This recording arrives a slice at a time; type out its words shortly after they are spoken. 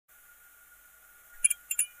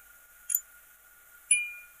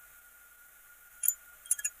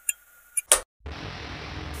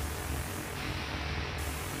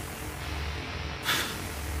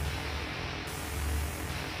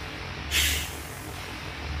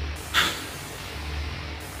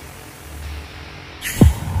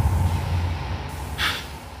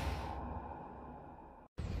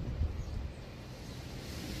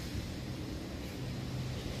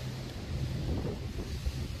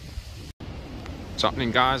What's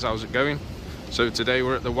happening, guys? How's it going? So today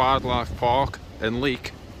we're at the wildlife park in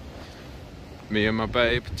Leek. Me and my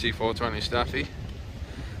babe, T420 Staffy.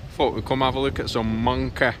 Thought we'd come have a look at some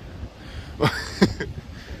monkey.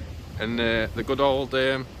 And the good old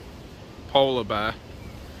polar bear.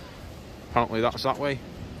 Apparently that's that way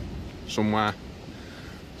somewhere.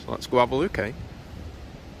 So let's go have a look, eh?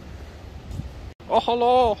 Oh,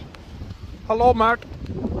 hello! Hello, Matt!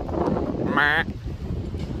 Matt!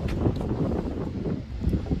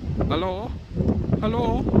 Hello?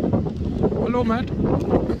 Hello? Hello, Matt?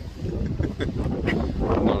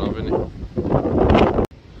 Not having it.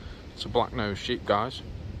 It's a black-nosed sheep, guys.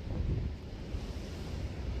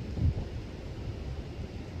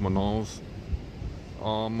 My nose.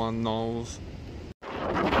 Oh, my nose.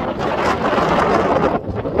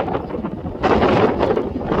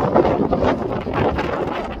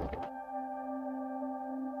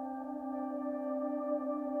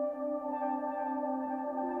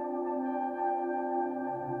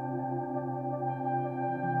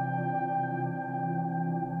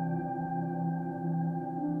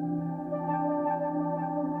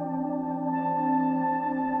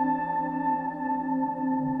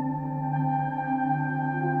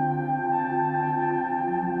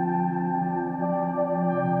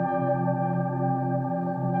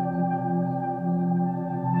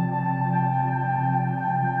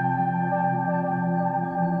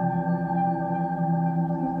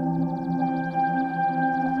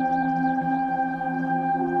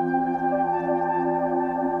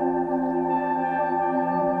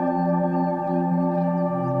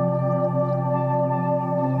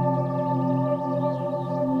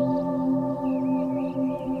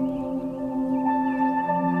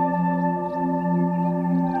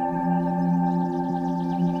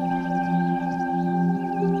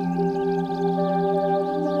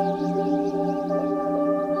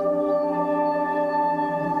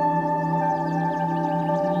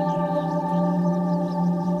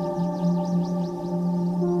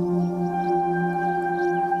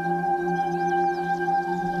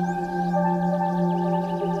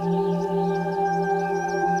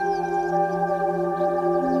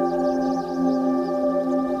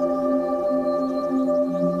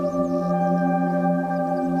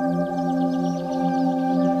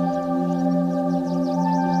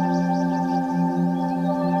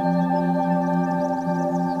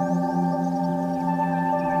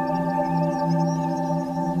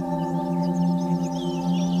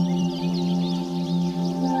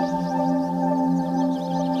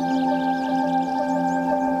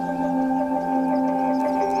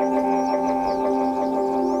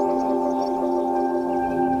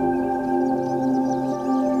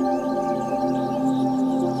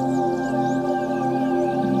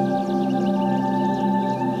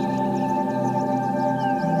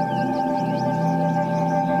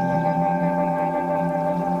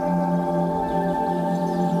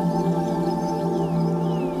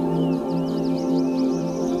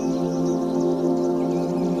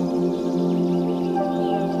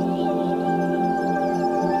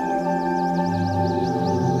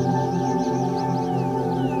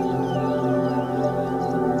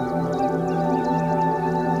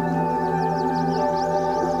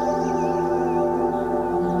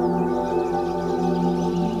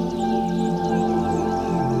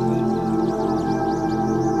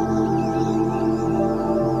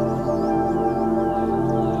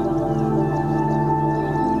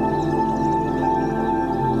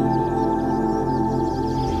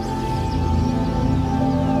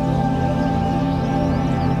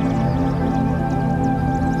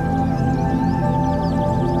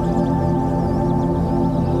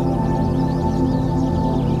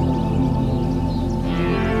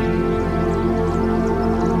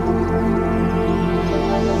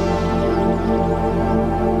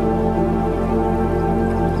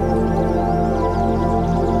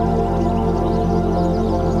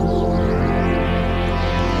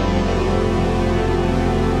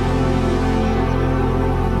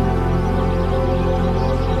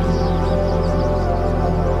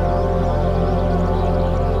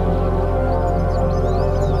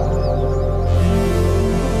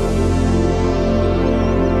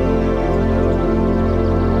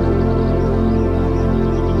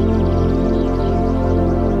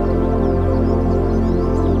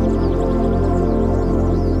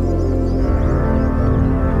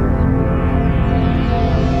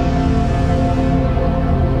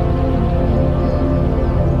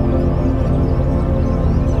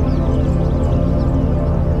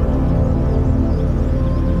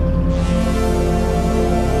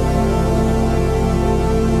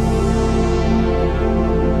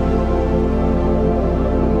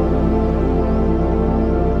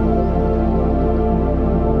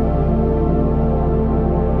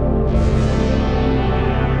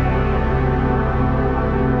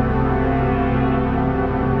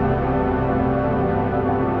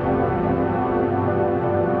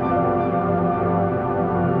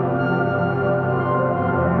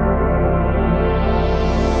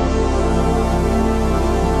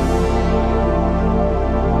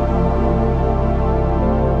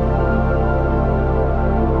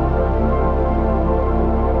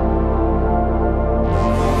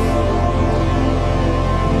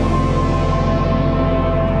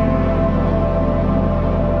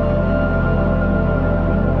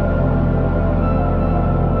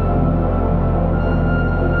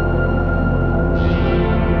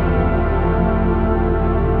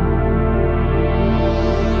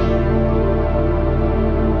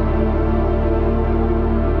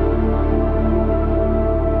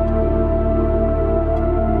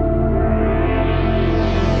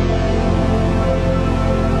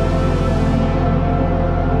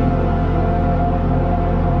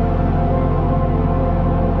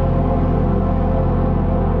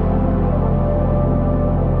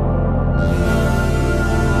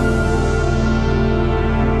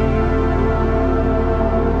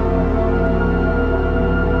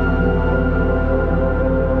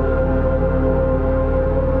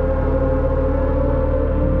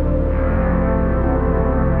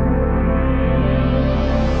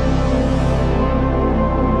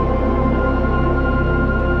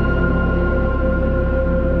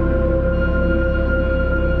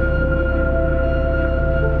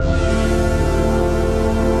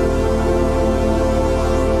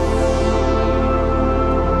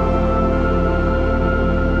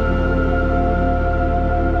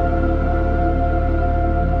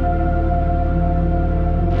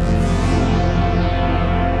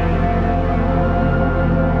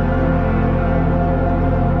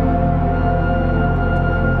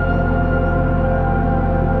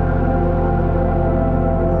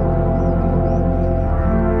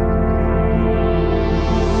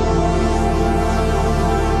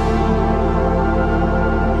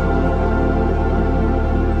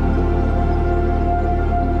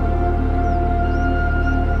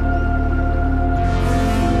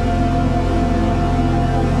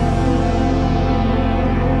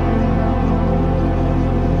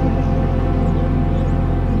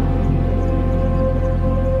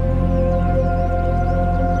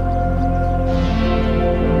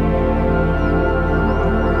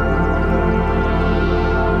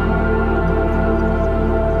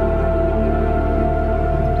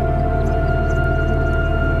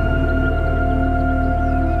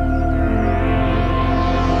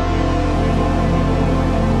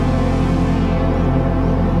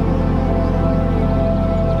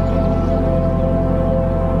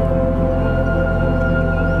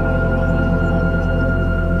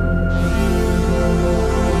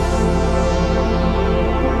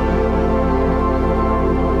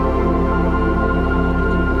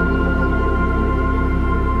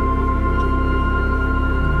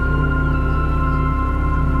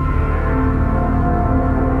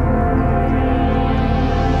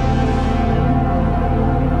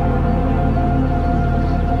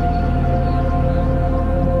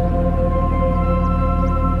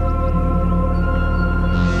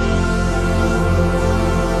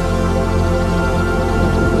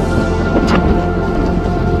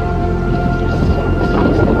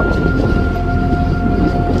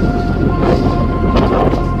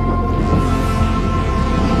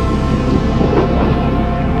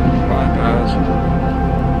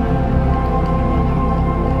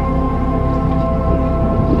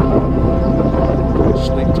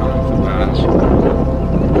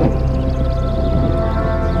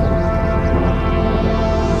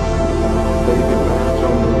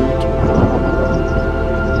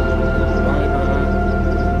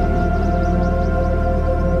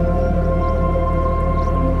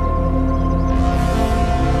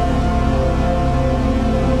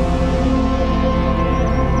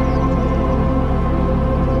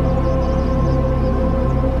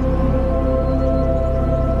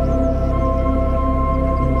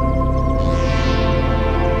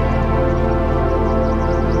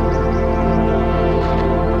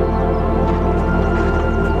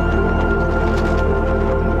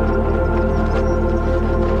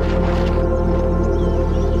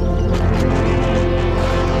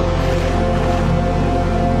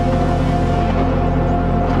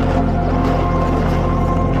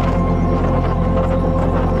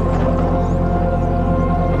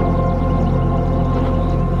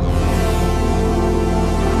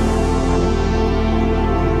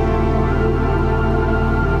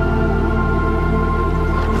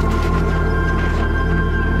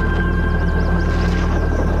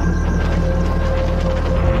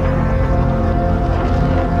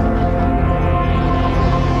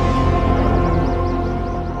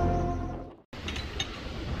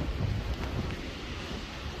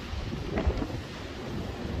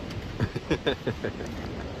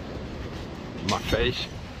 My face,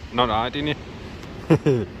 not hiding you.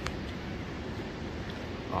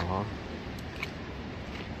 Uh-huh.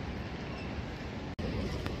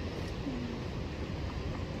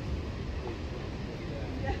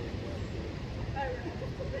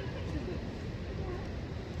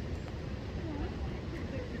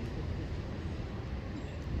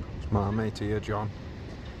 It's my mate here, John.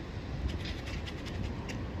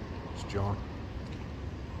 It's John.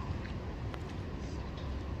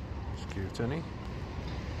 It's cute, isn't he?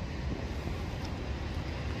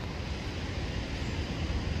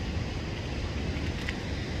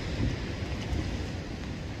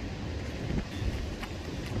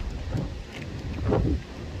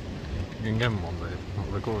 You can give him one, babe.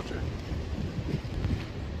 Not record you.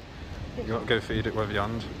 You got to go feed it with your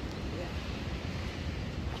hand.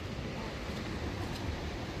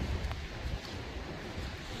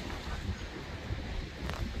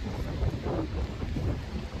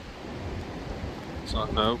 It's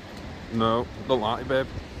like, no, don't like it, babe.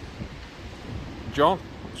 John,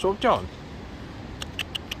 what's up, John?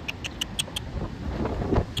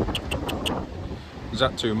 Is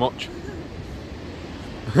that too much?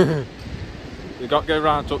 You got to go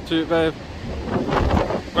right up to it, babe.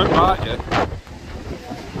 Won't bite you.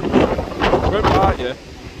 Won't bite you.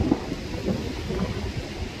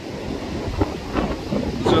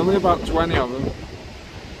 There's only about 20 of them.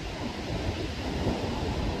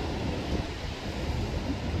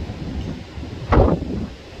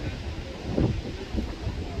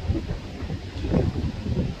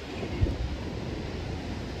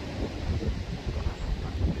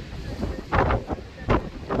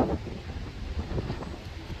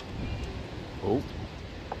 Oh.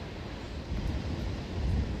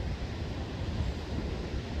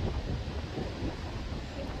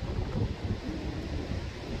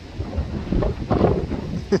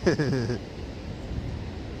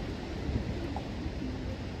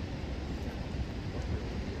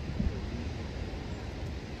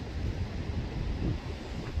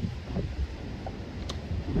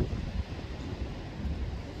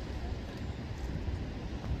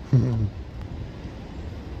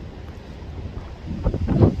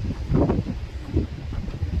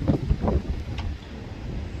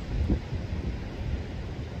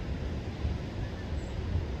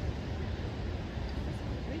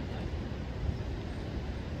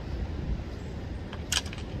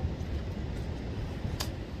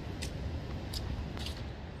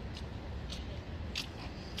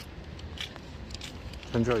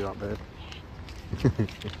 Enjoy that, babe.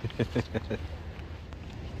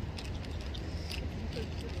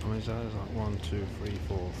 How many is that? Is that 1, 2, 3,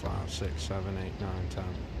 4, 5, 6, 7, 8, 9, 10,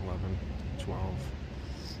 11, 12,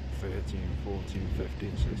 13, 14,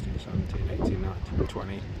 15, 16, 17, 18, 19,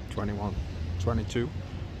 20, 21, 22.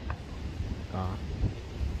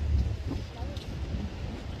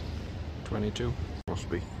 22. Must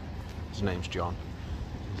be. His name's John.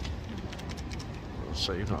 We'll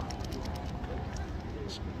save that.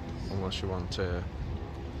 Unless you want to.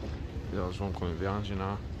 There's one coming behind you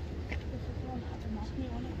now.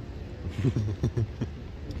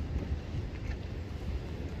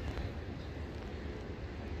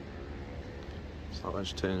 So that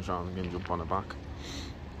just turns around and can jump on the back.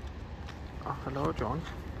 Oh, hello, John.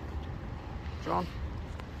 John.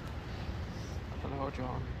 Hello,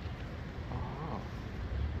 John.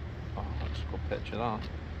 Oh, that's a good picture, that.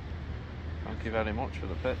 Thank you very much for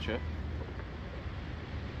the picture.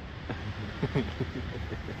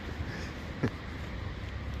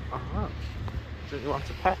 Oh, do you want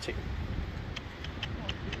to pet him?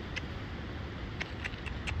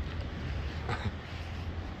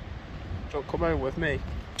 Don't come home with me.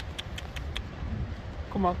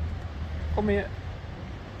 Come on, come here.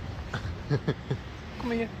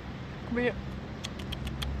 Come here, come here.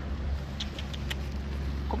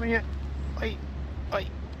 Come here. Oi, oi,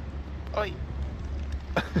 oi.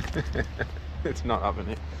 It's not having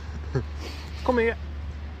it. Come here.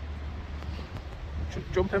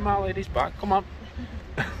 Jump in my lady's back, come on.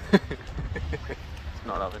 It's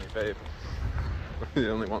not having it, babe.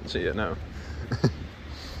 The only one to see it now.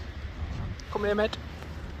 Come here, mate.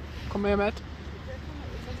 Come here, mate.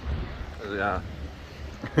 Yeah.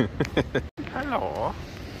 Hello.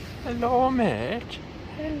 Hello, mate.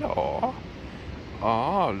 Hello.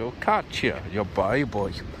 Oh, look at you. You're boy.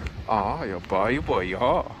 Oh, you're boy.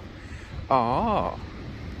 Oh. Oh.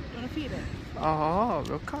 You want to feed it? Oh,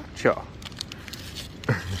 look at you.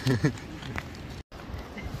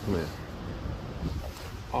 Come here.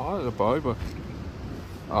 Oh, the boy.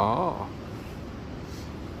 Oh.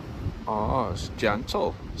 Oh, it's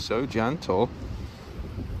gentle. So gentle.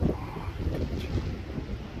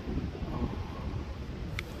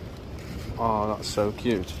 Oh, that's so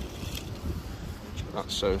cute.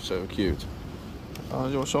 That's so cute. Oh,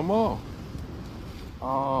 you want some more?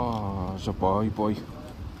 Oh, it's a boy.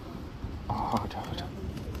 Oh, Dad.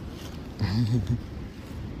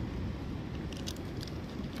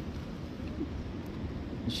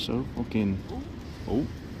 It's so fucking... Oh.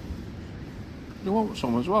 You want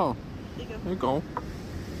some as well? There you go.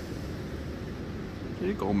 There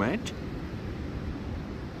you go, mate.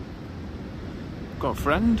 Got a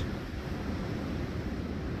friend.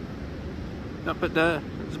 That bit there.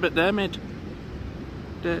 There's a bit there, mate.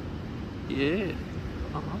 There. Yeah.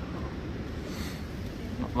 Uh-huh.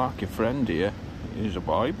 Not like your friend here. He's a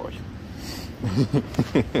boy.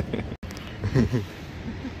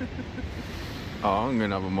 Oh, I'm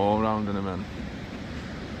gonna have them all round in a minute.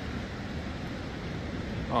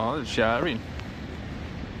 Oh, they're sharing.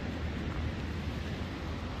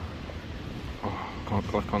 Oh, can't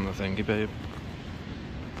click on the thingy, babe.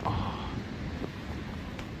 Oh.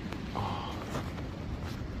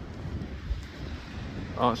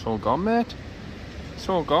 Oh, it's all gone, mate. It's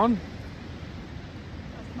all gone.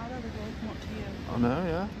 That's my other dog, not to you. I know,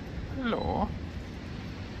 yeah. Hello.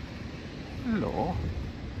 Hello.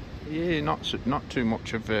 Yeah, not too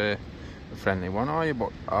much of a friendly one, are you?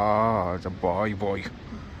 But it's a boy.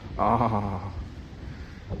 Ah.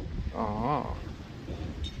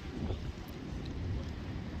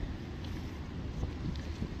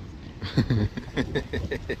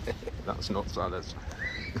 That's nuts, that is.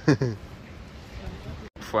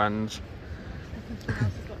 Friends.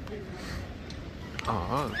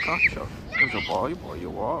 Oh, gotcha. There's a boy,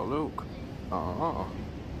 you are, look. Oh.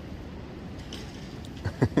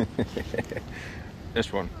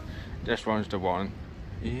 This one's the one.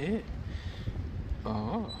 Yeah.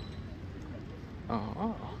 Oh.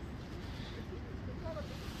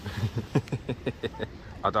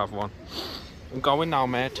 I'd have one. I'm going now,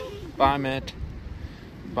 mate. Bye, mate.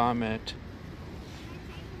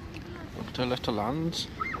 Look at her little hands.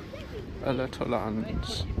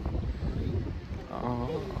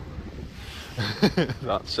 Oh.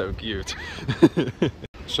 That's so cute.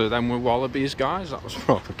 So then we're wallabies, guys. That was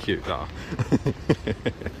proper cute, that.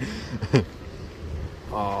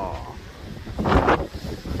 Oh.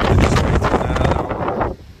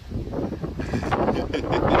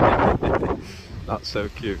 That's so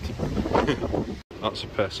cute. That's a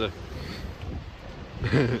pisser.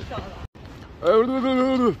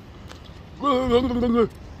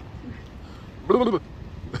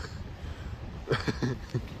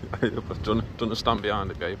 I've done a stand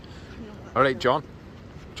behind it, babe. Alright, John.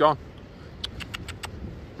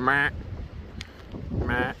 Matt.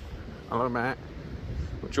 Hello, Matt.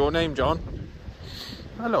 What's your name, John?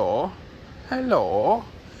 Hello.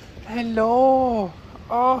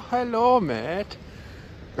 Oh, hello, mate.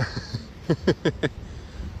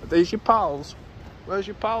 Are these your pals? Where's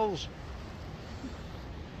your pals?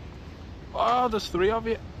 Oh, there's 3 of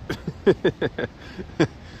you.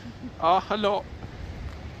 Oh, hello.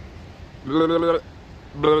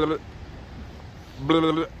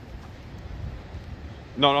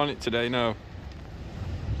 Not on it today, no.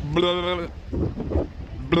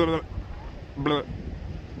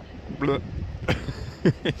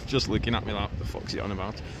 Just looking at me like, the fuck's he on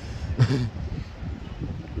about?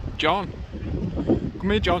 John, come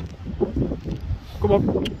here, John. Come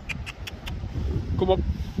on.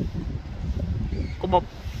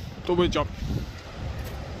 Come here, John.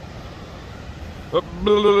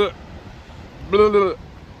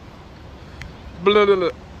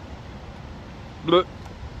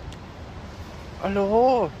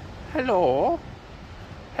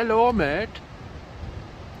 Hello, mate.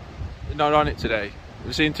 You're not on it today.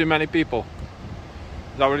 We've seen too many people.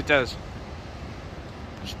 Is that what it is?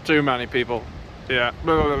 There's too many people. Yeah.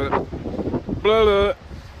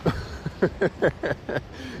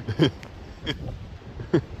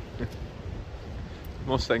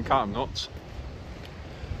 Must think I'm nuts.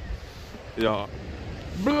 Yeah.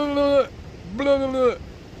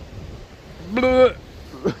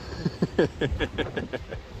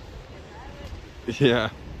 Yeah.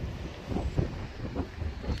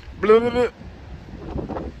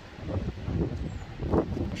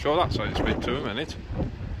 I'm sure that's how you speak to him, isn't it?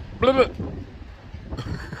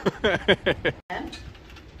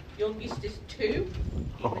 Youngest is 2.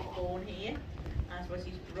 He was born here, as was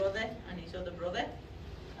his brother and his other brother.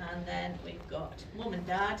 And then we've got Mum and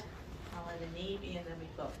Dad, Alan and Evie, and then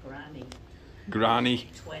we've got Granny.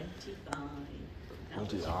 25.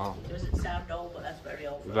 Bloody hell. It doesn't sound old, but that's very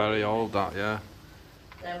old. Very old, that, yeah.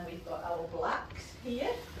 Then we've got our blacks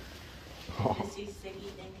here. Oh. This is Siggy,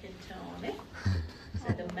 Nick and Tony.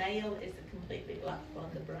 So the male is the completely black one,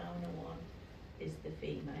 the browner one is the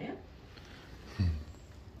female.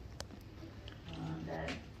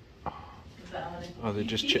 Are they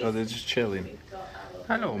just chilling? We've got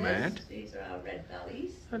our Hello, feathers. mate. These are our red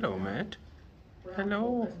bellies. Hello, mate. Brown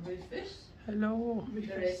Hello. and Rufus. Hello.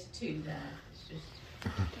 There is two there. It's just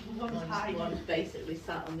one's basically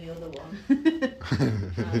sat on the other one.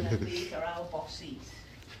 And then these are our bossies.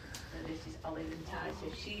 So this is Olive and Ty.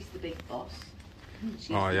 So she's the big boss.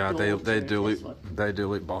 She's Oh the yeah, daughter they of do this it. one. They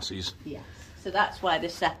do it bossies. Yes. So that's why they're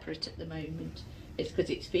separate at the moment. It's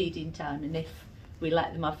because it's feeding time, and if we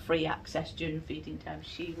let them have free access during feeding time,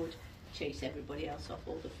 she would chase everybody else off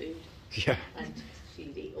all the food. Yeah. And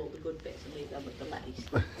she'd eat all the good bits and leave them with the lettuce.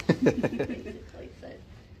 Basically, so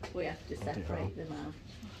we have to separate them out.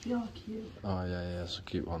 You're cute. Oh yeah, it's a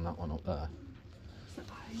cute one. That one up there.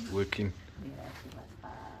 Working. Yeah, she's like,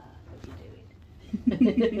 what are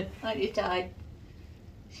you doing? Aren't you, Ty?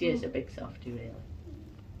 She is a big softie, really.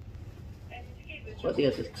 What the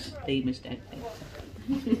other themers don't think.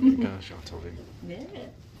 Gosh, I told him. Yeah.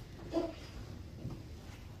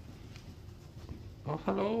 Oh,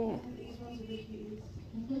 hello.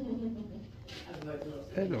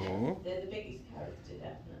 Hello. They're the biggest character,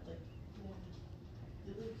 definitely.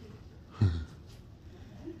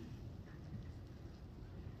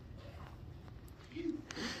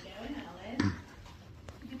 Going, Alan?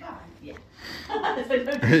 You back? Yeah.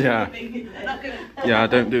 Yeah. Yeah, I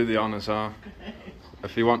don't do the honours,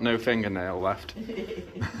 if you want no fingernail left.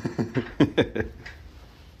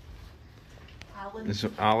 Alan. This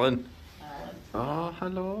is Alan. Alan. Oh,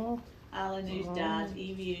 hello. Alan is Dad,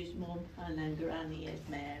 Evie is Mum, and then Granny is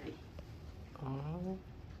Mary. Oh.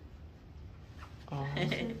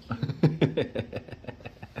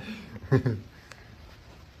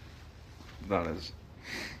 That is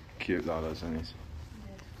cute, that is, isn't it?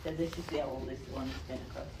 So this is the oldest one that's been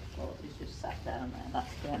across the floor. He's just sat down there.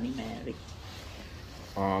 That's Granny Mary.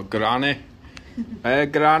 Oh, Granny. Hey,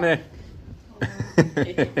 Granny.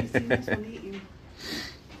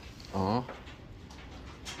 Oh.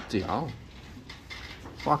 Deal.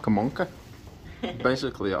 Like a monkey.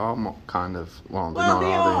 Basically, kind of. Well, Well, they're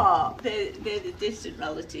they not, are. They're the distant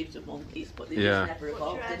relatives of monkeys, but they Yeah. just never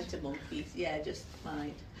evolved into monkeys. Yeah, just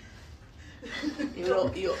mind.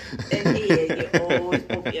 You're in here, you always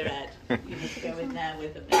bump your head. You must go in there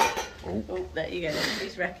with them. Oh, there you go.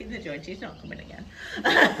 He's wrecking the joint. He's not coming again.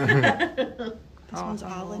 This one's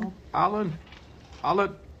Alan. Alan.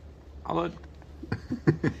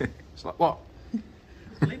 It's like, what?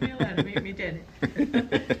 Leave me alone and make me dinner.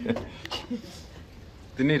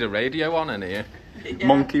 They need a radio on in here. Yeah.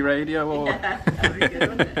 Monkey radio or... Yeah, that'd be good,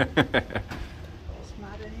 wouldn't it? It's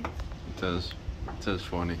mad, isn't it? It is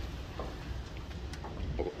funny.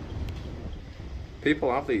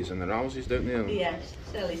 People have these in their houses, don't they? Yes,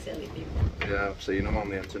 silly people. Yeah, I've seen them on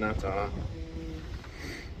the internet.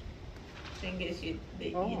 Thing is, you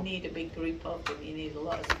need a big group of them. You need a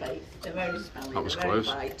lot of space. They're very smelly. That was they're close.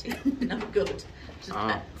 very bitey. Not good.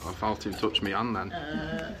 I felt him touch me hand then.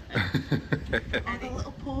 Oh, the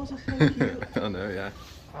little paws are so cute. I know, yeah.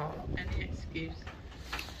 Any excuse.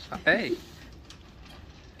 Hey.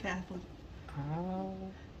 Careful.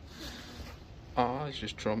 Oh, he's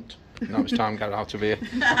just trumped. Now it's time to get out of here.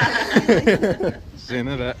 See you in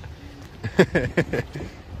a bit.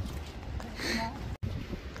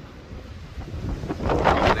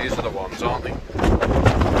 Oh, these are the ones, aren't they?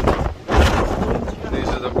 These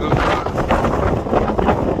are the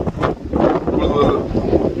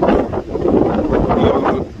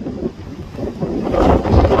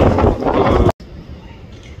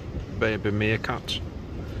baby meerkats.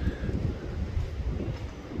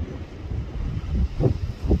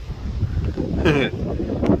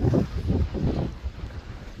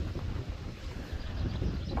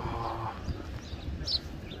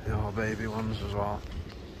 Oh, baby ones as well.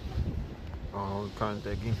 Oh, kind of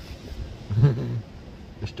digging.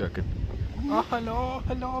 Just joking. Oh,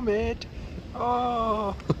 hello, mate.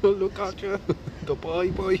 Oh, look at you, the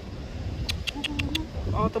boy.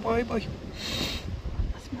 Oh, the boy. That's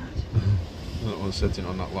mad. That one's sitting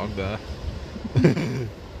on that log there.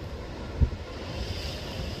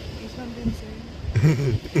 He's gone insane.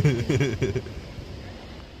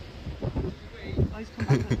 Oh, he's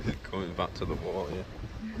come back. Coming back to the wall, yeah.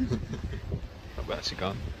 I bet she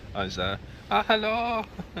gone. I was there. Ah, hello.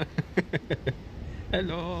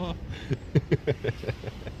 Hello.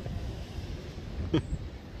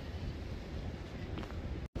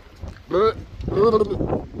 Oh,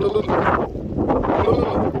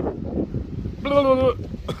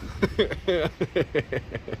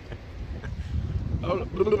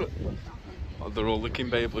 they're all looking,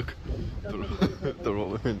 babe, look. They're all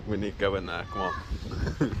looking. We need to go in there, come on.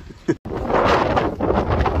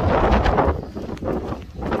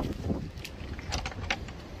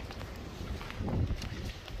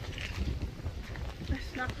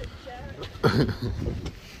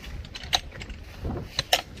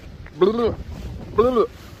 Blah, blah.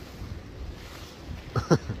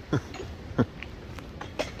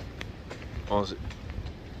 What is it?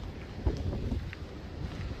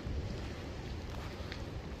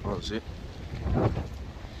 What is it?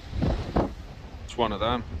 It's one of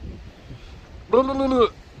them. Blah, blah, blah, blah.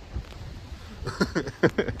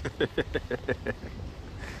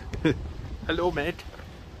 Hello, mate.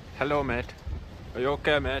 Hello, mate. Are you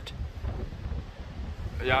okay, mate?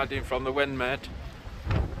 Are you hiding from the wind, mate?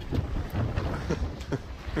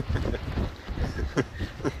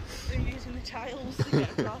 They're using the tiles to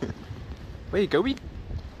get across. Where you going?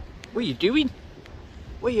 What are you doing?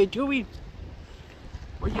 What are you doing?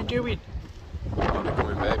 What are you doing? Oh, they're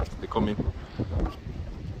coming back. They're coming.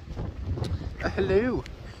 Hello.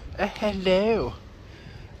 Hello.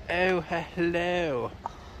 Oh, hello.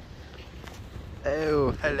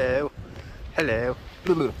 Oh, hello. Hello.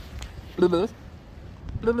 Blah, blah. Blah, blah.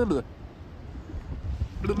 Blah, blah, blah.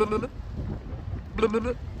 Blah, blah, blah. Blah, blah,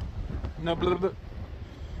 blah. No, blah, blah.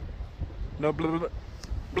 No, blah, blah.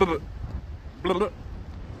 Blah, blah. Blah, blah.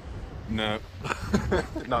 No.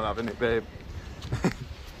 Not having it, babe.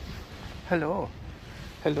 Hello.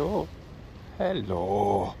 Hello.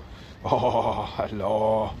 Hello. Oh,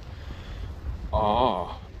 hello.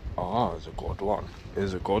 Oh, it's a good one.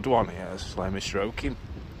 It's a good one here. Let me stroke him.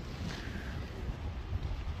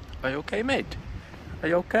 Are you okay, mate? Are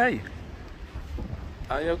you okay?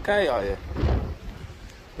 Are you okay, are you?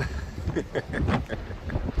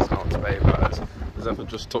 It's not to be bad. Has ever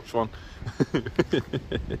just touched one?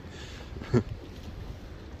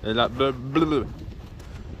 They're like blah, blah, blah.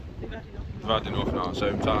 I've had enough now,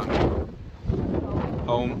 same time.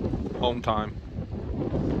 Home time.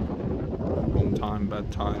 Home time,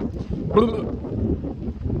 bedtime. Blah, blah.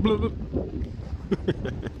 Blah, blah.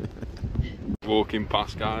 Walking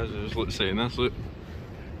past, guys, just look, seeing this, look.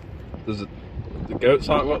 There's the goat's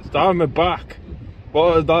like, what's down my back?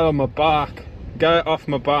 What is that on my back? Get it off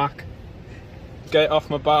my back. Get it off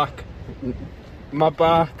my back. My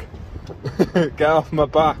back. Get off my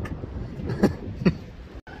back.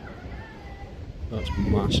 That's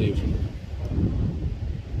massive.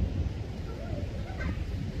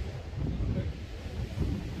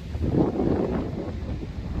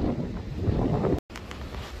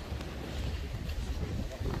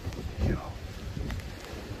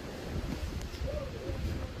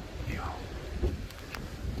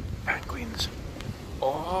 Penguins.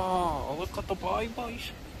 Oh, look at the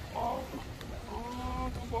boys. Oh,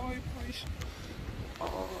 the boys.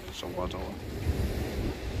 Oh, it's a waddle.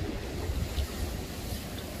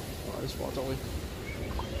 What is waddling?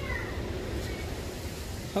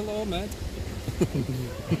 Hello, mate.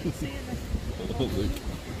 Look,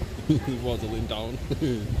 he's waddling down.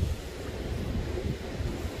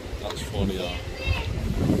 That's funny, that.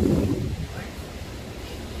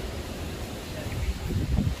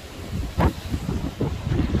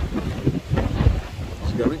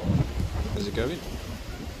 Is it going?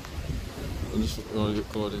 I'm just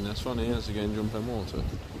recording this one here. Is it going to jump in water?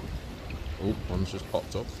 Oh, one's just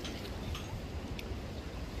popped up.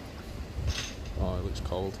 Oh, it looks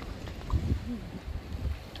cold.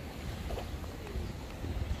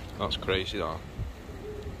 That's crazy, that.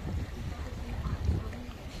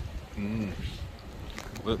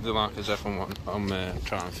 They're like as if I'm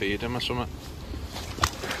trying to feed him or something.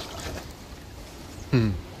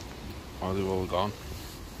 Oh, they've all gone.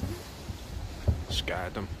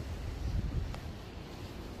 Scared them.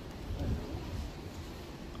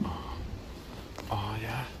 Oh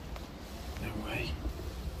yeah. No way.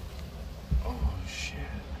 Oh shit.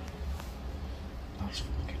 That's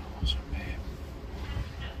fucking awesome, babe.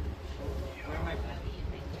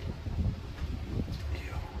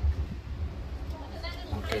 Yo.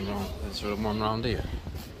 Okay, well, is there one round here?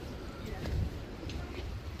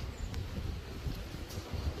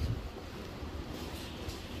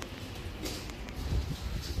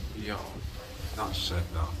 Yo, that's sick,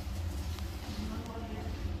 that.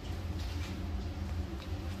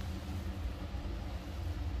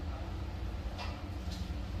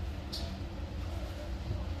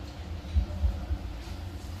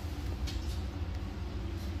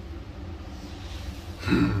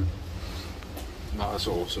 That's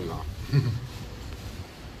awesome, that.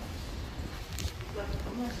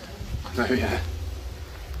 I know, yeah.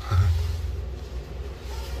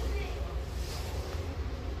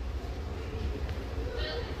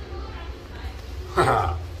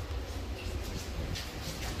 Haha.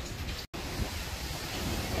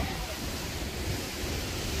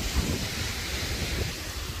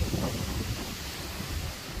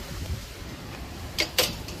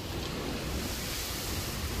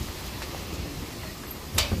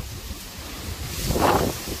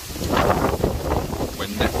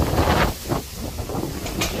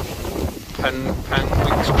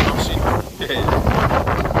 Penwicks Crossing. Yeah.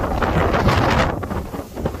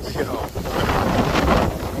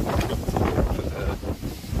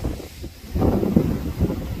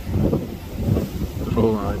 They're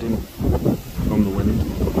all hiding from the wind.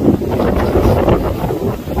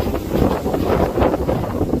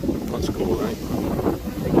 That's cool, right?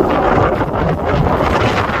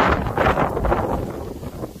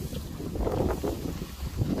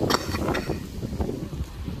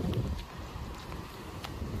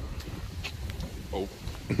 Oh.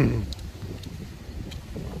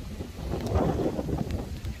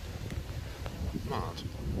 Mad.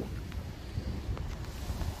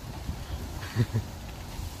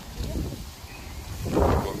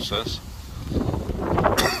 What's this?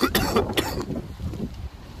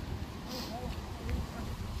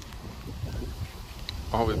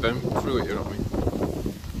 Oh, we've been through it here, haven't we?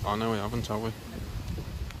 Oh no, we haven't, have we?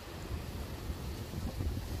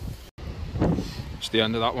 It's the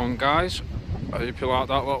end of that one, guys. I hope you like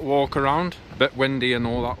that little walk around. A bit windy and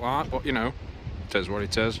all that like, but you know, it is what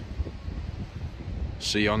it is.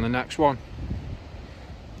 See you on the next one.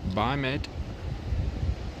 Bye, mate.